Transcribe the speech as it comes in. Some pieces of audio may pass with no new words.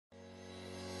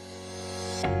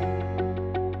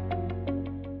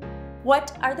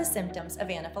What are the symptoms of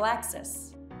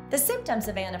anaphylaxis? The symptoms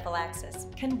of anaphylaxis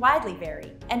can widely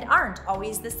vary and aren't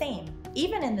always the same,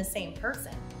 even in the same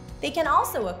person. They can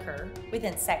also occur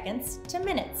within seconds to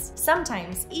minutes,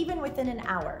 sometimes even within an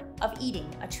hour of eating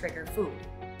a trigger food.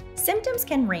 Symptoms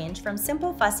can range from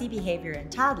simple fussy behavior in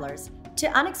toddlers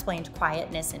to unexplained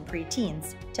quietness in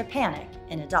preteens to panic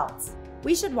in adults.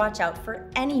 We should watch out for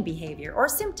any behavior or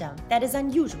symptom that is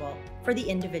unusual for the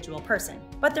individual person.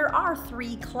 But there are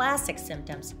 3 classic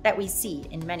symptoms that we see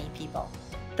in many people.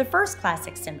 The first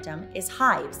classic symptom is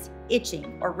hives,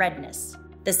 itching, or redness.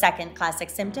 The second classic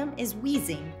symptom is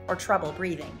wheezing or trouble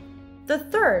breathing. The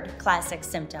third classic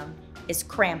symptom is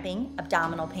cramping,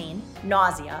 abdominal pain,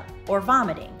 nausea, or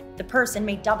vomiting. The person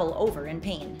may double over in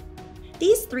pain.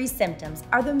 These 3 symptoms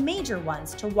are the major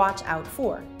ones to watch out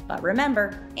for. But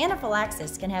remember,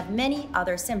 anaphylaxis can have many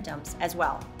other symptoms as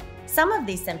well. Some of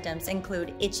these symptoms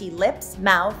include itchy lips,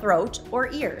 mouth, throat,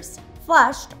 or ears,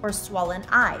 flushed or swollen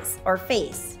eyes or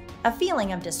face, a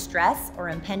feeling of distress or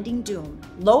impending doom,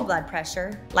 low blood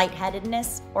pressure,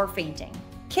 lightheadedness, or fainting.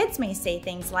 Kids may say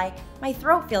things like, "My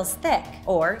throat feels thick,"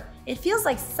 or "It feels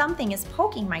like something is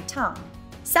poking my tongue."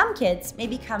 Some kids may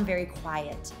become very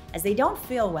quiet as they don't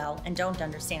feel well and don't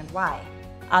understand why.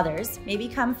 Others may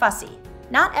become fussy.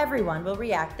 Not everyone will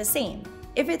react the same.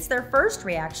 If it's their first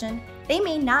reaction, they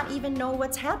may not even know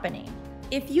what's happening.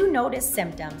 If you notice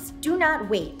symptoms, do not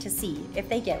wait to see if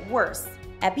they get worse.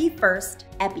 Epi first,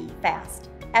 epi fast.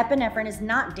 Epinephrine is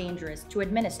not dangerous to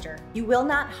administer. You will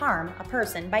not harm a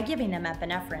person by giving them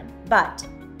epinephrine, but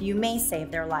you may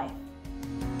save their life.